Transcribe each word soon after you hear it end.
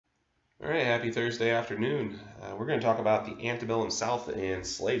All right, happy Thursday afternoon. We're going to talk about the Antebellum South and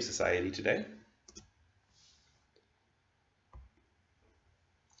slave society today.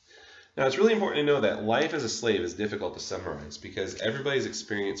 Now, it's really important to know that life as a slave is difficult to summarize because everybody's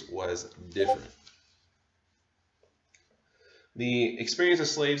experience was different. The experience of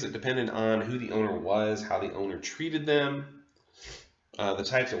slaves that depended on who the owner was, how the owner treated them, the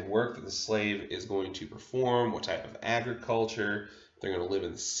types of work that the slave is going to perform, what type of agriculture, if they're going to live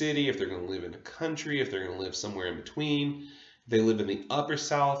in the city, if they're going to live in the country, if they're going to live somewhere in between. If they live in the upper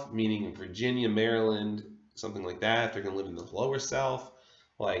South, meaning Virginia, Maryland, something like that. If they're going to live in the lower South,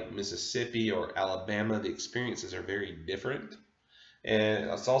 like Mississippi or Alabama, the experiences are very different.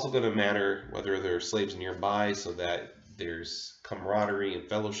 And it's also going to matter whether there are slaves nearby so that there's camaraderie and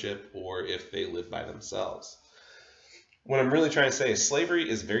fellowship, or if they live by themselves. What I'm really trying to say is slavery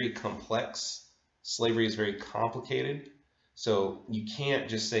is very complex. Slavery is very complicated. So you can't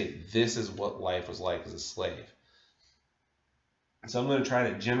just say this is what life was like as a slave. So I'm going to try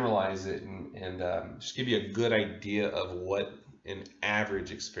to generalize it and just give you a good idea of what an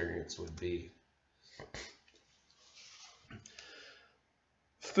average experience would be.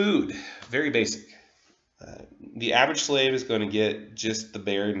 Food, very basic. The average slave is going to get just the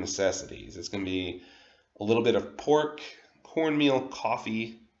bare necessities. It's going to be a little bit of pork, cornmeal,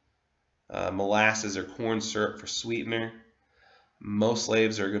 coffee, molasses or corn syrup for sweetener. Most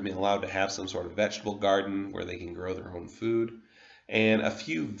slaves are going to be allowed to have some sort of vegetable garden where they can grow their own food. And a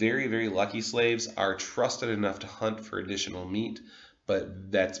few very, very lucky slaves are trusted enough to hunt for additional meat,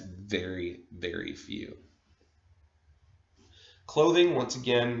 but that's very, very few. Clothing, once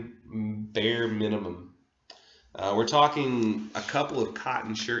again, bare minimum. We're talking a couple of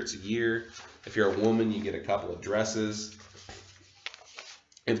cotton shirts a year. If you're a woman, you get a couple of dresses.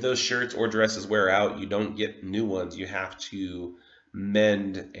 If those shirts or dresses wear out, you don't get new ones. You have to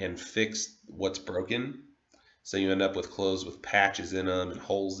mend and fix what's broken. So you end up with clothes with patches in them and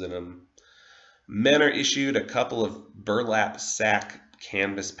holes in them. Men are issued a couple of burlap sack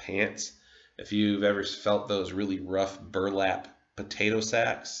canvas pants. If you've ever felt those really rough burlap potato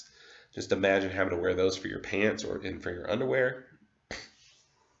sacks, just imagine having to wear those for your pants or for your underwear.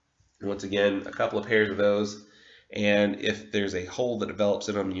 Once again, a couple of pairs of those. And if there's a hole that develops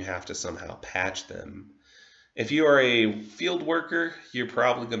in them, you have to somehow patch them. If you are a field worker, you're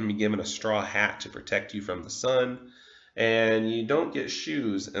probably going to be given a straw hat to protect you from the sun. And you don't get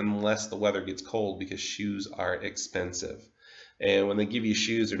shoes unless the weather gets cold because shoes are expensive. And when they give you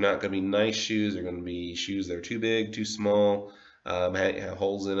shoes, they're not going to be nice shoes. They're going to be shoes that are too big, too small, have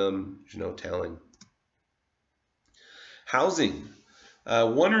holes in them. There's no telling. Housing.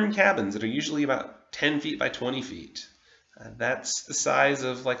 One-room cabins that are usually about 10 feet by 20 feet. That's the size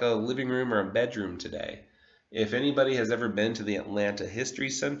of like a living room or a bedroom today. If anybody has ever been to the Atlanta History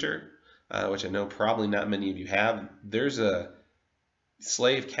Center, which I know probably not many of you have, there's a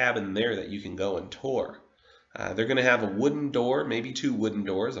slave cabin there that you can go and tour. They're going to have a wooden door, maybe two wooden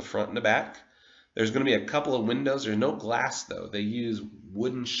doors, a front and a back. There's going to be a couple of windows. There's no glass, though. They use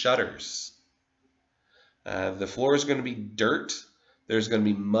wooden shutters. The floor is going to be dirt. There's going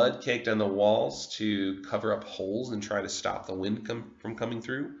to be mud caked on the walls to cover up holes and try to stop the wind from coming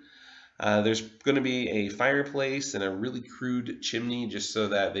through. There's going to be a fireplace and a really crude chimney just so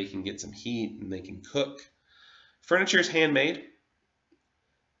that they can get some heat and they can cook. Furniture is handmade.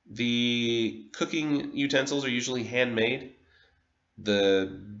 The cooking utensils are usually handmade. The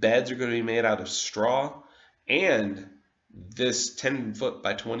beds are going to be made out of straw, and this 10-foot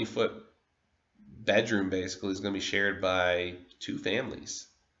by 20-foot bedroom basically is going to be shared by two families.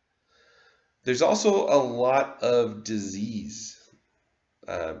 There's also a lot of disease.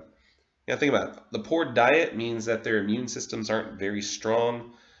 Think about it. The poor diet means that their immune systems aren't very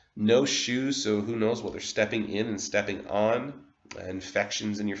strong. No shoes, so who knows what they're stepping in and stepping on.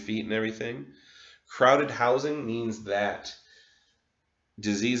 Infections in your feet and everything. Crowded housing means that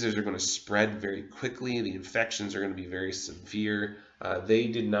diseases are going to spread very quickly. The infections are going to be very severe. They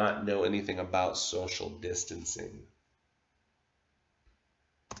did not know anything about social distancing.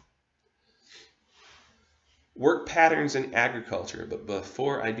 Work patterns in agriculture. But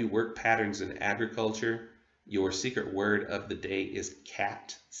before I do work patterns in agriculture, your secret word of the day is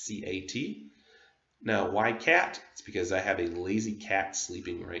cat, C-A-T. Now, why cat? It's because I have a lazy cat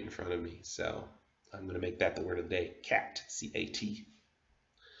sleeping right in front of me. So I'm going to make that the word of the day, cat, C-A-T.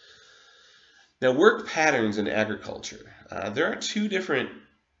 Now, work patterns in agriculture. There are two different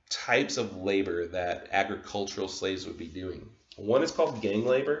types of labor that agricultural slaves would be doing. One is called gang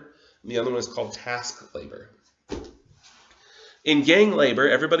labor, and the other one is called task labor. In gang labor,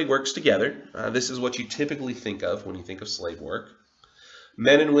 everybody works together. This is what you typically think of when you think of slave work.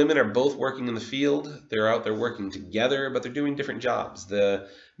 Men and women are both working in the field. They're out there working together, but they're doing different jobs. The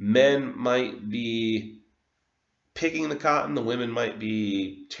men might be picking the cotton, the women might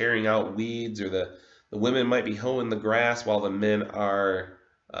be tearing out weeds, or the women might be hoeing the grass while the men are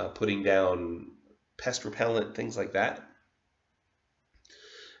putting down pest repellent, things like that.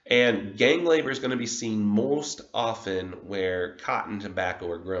 And gang labor is going to be seen most often where cotton and tobacco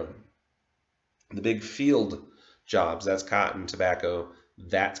are grown. The big field jobs, that's cotton, tobacco,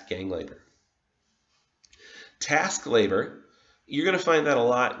 that's gang labor. Task labor, you're going to find that a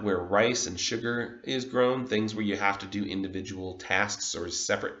lot where rice and sugar is grown, things where you have to do individual tasks or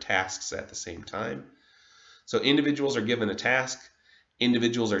separate tasks at the same time. So individuals are given a task,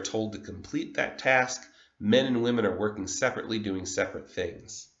 individuals are told to complete that task, men and women are working separately doing separate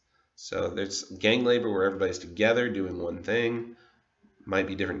things. So there's gang labor where everybody's together doing one thing, might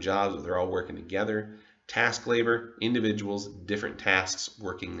be different jobs, but they're all working together. Task labor, individuals, different tasks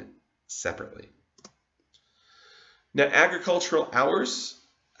working separately. Now, agricultural hours,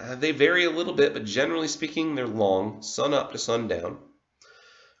 they vary a little bit, but generally speaking, they're long, sun up to sundown.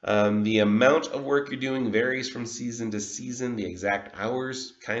 The amount of work you're doing varies from season to season. The exact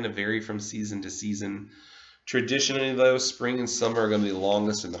hours kind of vary from season to season. Traditionally, though, spring and summer are going to be the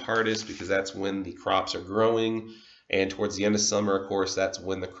longest and the hardest because that's when the crops are growing. And towards the end of summer, of course, that's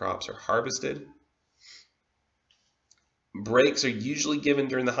when the crops are harvested. Breaks are usually given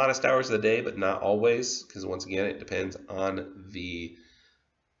during the hottest hours of the day, but not always, because once again, it depends on the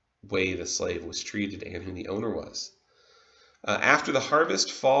way the slave was treated and who the owner was. After the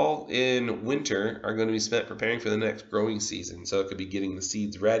harvest, fall and winter are going to be spent preparing for the next growing season. So it could be getting the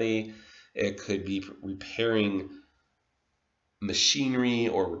seeds ready, it could be repairing machinery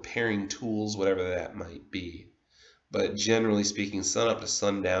or repairing tools, whatever that might be. But generally speaking, sun up to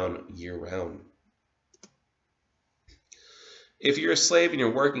sundown year-round. If you're a slave and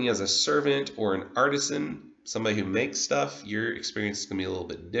you're working as a servant or an artisan, somebody who makes stuff, your experience is going to be a little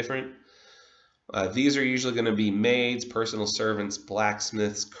bit different. These are usually going to be maids, personal servants,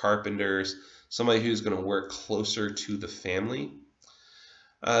 blacksmiths, carpenters, somebody who's going to work closer to the family.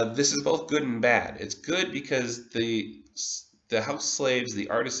 This is both good and bad. It's good because the house slaves, the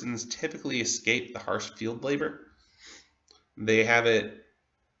artisans, typically escape the harsh field labor. They have it,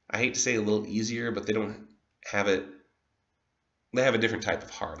 I hate to say a little easier, but they don't have it, they have a different type of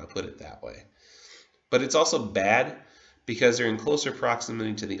heart, I'll put it that way. But it's also bad because they're in closer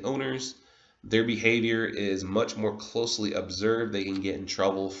proximity to the owners. Their behavior is much more closely observed. They can get in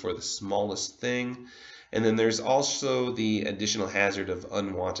trouble for the smallest thing. And then there's also the additional hazard of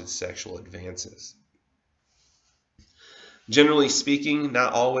unwanted sexual advances. Generally speaking,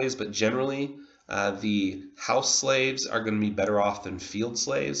 not always, but generally, the house slaves are going to be better off than field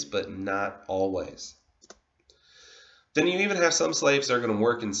slaves, but not always. Then you even have some slaves that are going to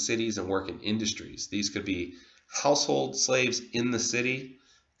work in cities and work in industries. These could be household slaves in the city,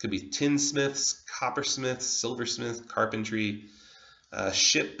 could be tinsmiths, coppersmiths, silversmiths, carpentry,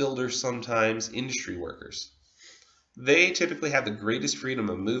 shipbuilders sometimes, industry workers. They typically have the greatest freedom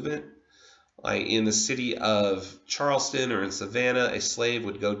of movement. Like in the city of Charleston or in Savannah, a slave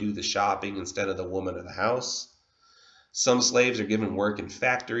would go do the shopping instead of the woman of the house. Some slaves are given work in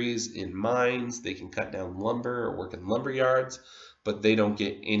factories, in mines. They can cut down lumber or work in lumber yards, but they don't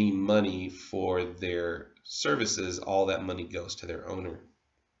get any money for their services. All that money goes to their owner.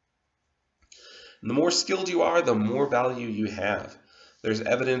 And the more skilled you are, the more value you have. There's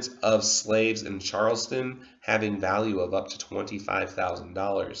evidence of slaves in Charleston having value of up to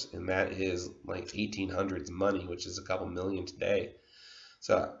 $25,000, and that is like 1800s money, which is a couple million today.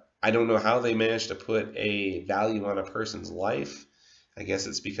 So I don't know how they managed to put a value on a person's life. I guess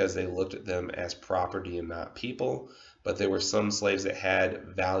it's because they looked at them as property and not people, but there were some slaves that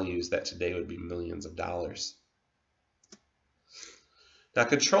had values that today would be millions of dollars. Now,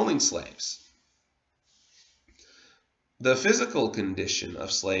 controlling slaves. The physical condition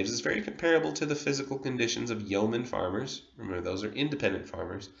of slaves is very comparable to the physical conditions of yeoman farmers, remember those are independent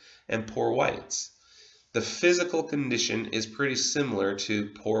farmers, and poor whites. The physical condition is pretty similar to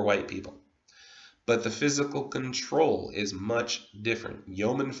poor white people, but the physical control is much different.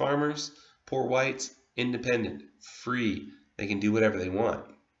 Yeoman farmers, poor whites, independent, free, they can do whatever they want.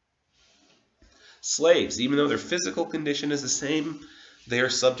 Slaves, even though their physical condition is the same, they are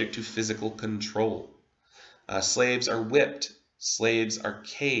subject to physical control. Slaves are whipped, slaves are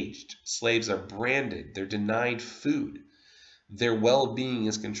caged, slaves are branded, they're denied food. Their well-being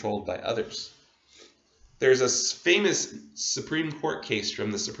is controlled by others. There's a famous Supreme Court case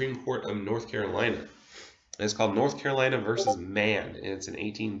from the Supreme Court of North Carolina. It's called North Carolina versus Mann, and it's in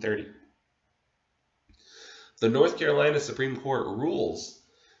 1830. The North Carolina Supreme Court rules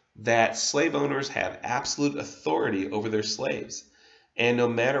that slave owners have absolute authority over their slaves. And no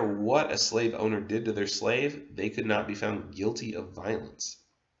matter what a slave owner did to their slave, they could not be found guilty of violence.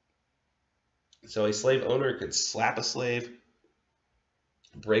 So a slave owner could slap a slave,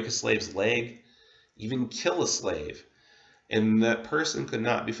 break a slave's leg, even kill a slave, and that person could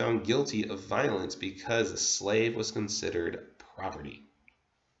not be found guilty of violence because a slave was considered property.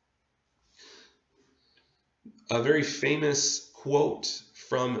 A very famous quote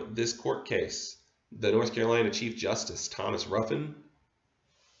from this court case, the North Carolina Chief Justice Thomas Ruffin,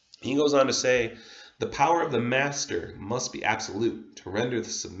 he goes on to say, "The power of the master must be absolute to render the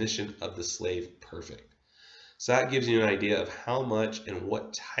submission of the slave perfect." So that gives you an idea of how much and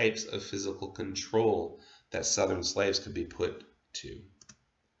what types of physical control that Southern slaves could be put to.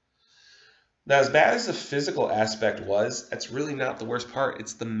 Now, as bad as the physical aspect was, that's really not the worst part.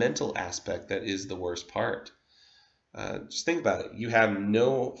 It's the mental aspect that is the worst part. Just think about it. You have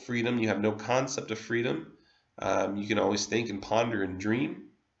no freedom. You have no concept of freedom. You can always think and ponder and dream.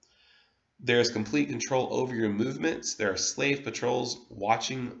 There's complete control over your movements. There are slave patrols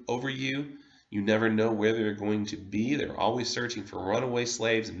watching over you. You never know where they're going to be. They're always searching for runaway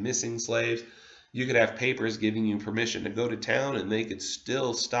slaves and missing slaves. You could have papers giving you permission to go to town, and they could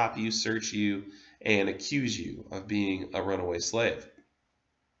still stop you, search you, and accuse you of being a runaway slave.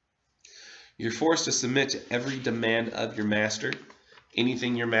 You're forced to submit to every demand of your master.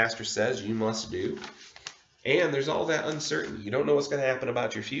 Anything your master says, you must do. And there's all that uncertainty. You don't know what's going to happen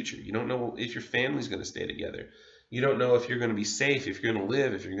about your future. You don't know if your family's going to stay together. You don't know if you're going to be safe, if you're going to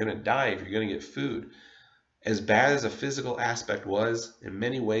live, if you're going to die, if you're going to get food. As bad as the physical aspect was, in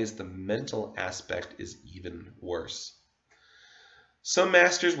many ways the mental aspect is even worse. Some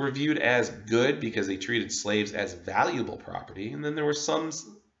masters were viewed as good because they treated slaves as valuable property, and then there were some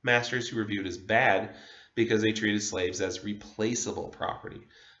masters who were viewed as bad because they treated slaves as replaceable property.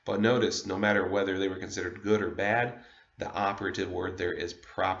 But notice, no matter whether they were considered good or bad, the operative word there is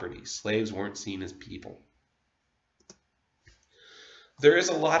property. Slaves weren't seen as people. There is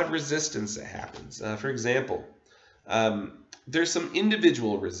a lot of resistance that happens. For example, there's some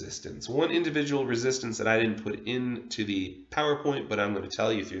individual resistance. One individual resistance that I didn't put into the PowerPoint, but I'm going to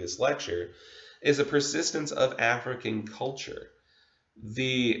tell you through this lecture, is a persistence of African culture.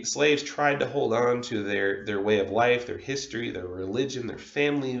 The slaves tried to hold on to their way of life, their history, their religion, their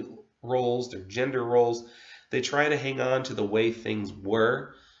family roles, their gender roles. They try to hang on to the way things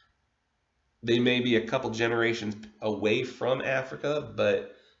were. They may be a couple generations away from Africa,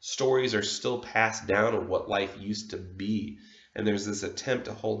 but stories are still passed down of what life used to be. And there's this attempt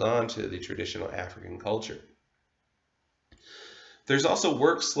to hold on to the traditional African culture. There's also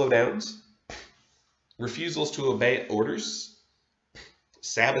work slowdowns, refusals to obey orders,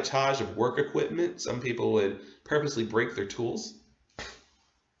 sabotage of work equipment. Some people would purposely break their tools.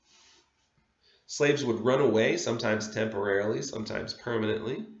 Slaves would run away, sometimes temporarily, sometimes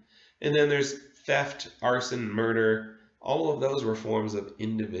permanently. And then there's theft, arson, murder. All of those were forms of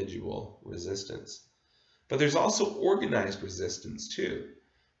individual resistance. But there's also organized resistance too.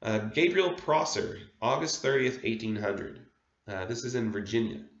 Gabriel Prosser, August 30th, 1800. This is in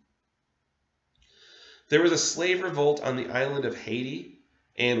Virginia. There was a slave revolt on the island of Haiti,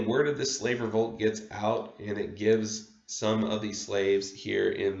 and word of this slave revolt gets out, and it gives some of these slaves here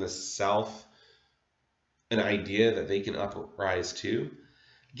in the South an idea that they can uprise too.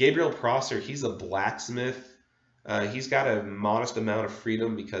 Gabriel Prosser, he's a blacksmith. He's got a modest amount of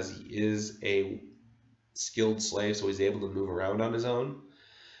freedom because he is a skilled slave, so he's able to move around on his own.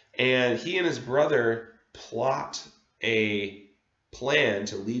 And he and his brother plot a plan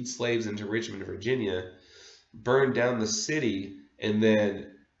to lead slaves into Richmond, Virginia, burn down the city, and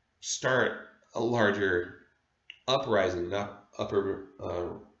then start a larger uprising, a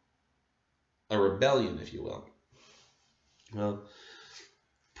rebellion, if you will. Well,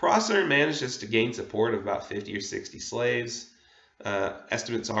 Prosser manages to gain support of about 50 or 60 slaves.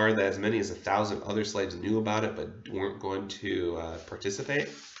 Estimates are that as many as 1,000 other slaves knew about it but weren't going to participate.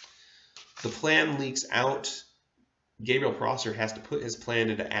 The plan leaks out. Gabriel Prosser has to put his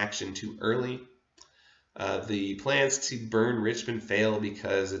plan into action too early. The plans to burn Richmond fail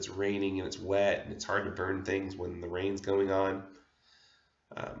because it's raining and it's wet and it's hard to burn things when the rain's going on.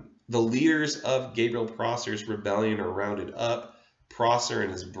 The leaders of Gabriel Prosser's rebellion are rounded up. Prosser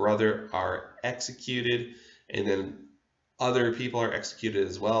and his brother are executed, and then other people are executed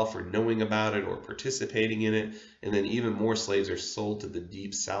as well for knowing about it or participating in it, and then even more slaves are sold to the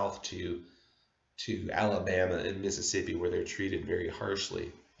deep south to Alabama and Mississippi, where they're treated very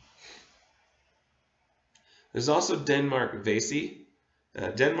harshly. There's also Denmark Vesey.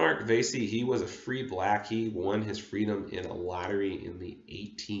 Denmark Vesey, he was a free black. He won his freedom in a lottery in the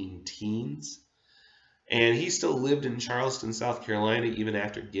 18 teens. And he still lived in Charleston, South Carolina, even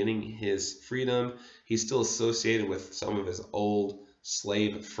after getting his freedom. He's still associated with some of his old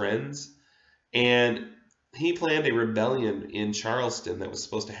slave friends. And he planned a rebellion in Charleston that was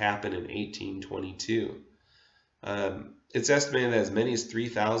supposed to happen in 1822. It's estimated that as many as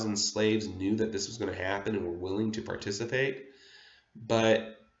 3,000 slaves knew that this was going to happen and were willing to participate.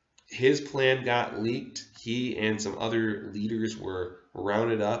 But his plan got leaked. He and some other leaders were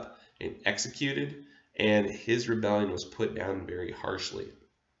rounded up and executed, and his rebellion was put down very harshly.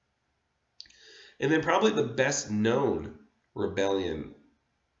 And then probably the best known rebellion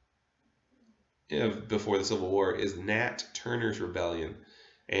before the Civil War is Nat Turner's Rebellion,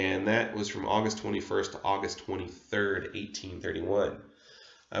 and that was from August 21st to August 23rd, 1831.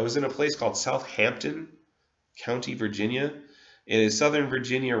 I was in a place called Southampton County, Virginia. It is southern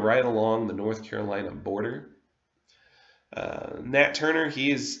Virginia, right along the North Carolina border. Nat Turner,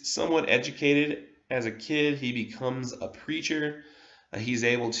 he is somewhat educated. As a kid, he becomes a preacher. He's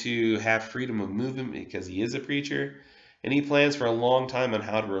able to have freedom of movement because he is a preacher. And he plans for a long time on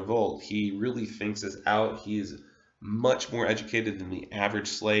how to revolt. He really thinks this out. He is much more educated than the average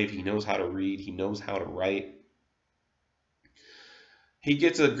slave. He knows how to read. He knows how to write. He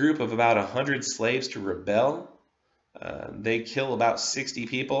gets a group of about 100 slaves to rebel. They kill about 60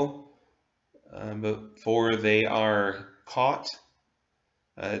 people before they are caught.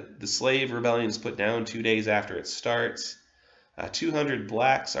 The slave rebellion is put down 2 days after it starts. 200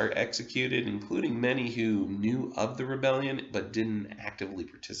 blacks are executed, including many who knew of the rebellion but didn't actively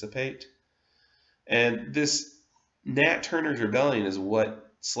participate. And this Nat Turner's Rebellion is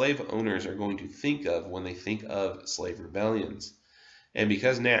what slave owners are going to think of when they think of slave rebellions. And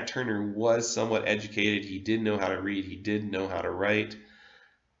because Nat Turner was somewhat educated, he did know how to read, he did know how to write,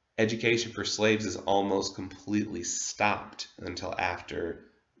 education for slaves is almost completely stopped until after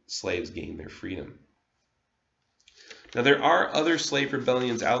slaves gained their freedom. Now, there are other slave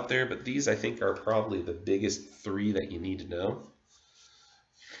rebellions out there, but these, I think, are probably the biggest three that you need to know.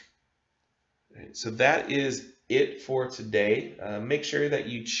 All right, so that is it for today. Make sure that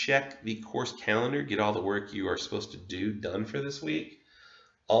you check the course calendar, get all the work you are supposed to do done for this week.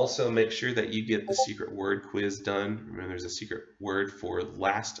 Also, make sure that you get the secret word quiz done. Remember, there's a secret word for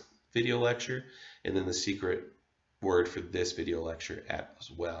last video lecture, and then the secret word for this video lecture as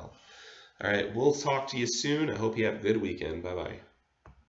well. All right, we'll talk to you soon. I hope you have a good weekend. Bye-bye.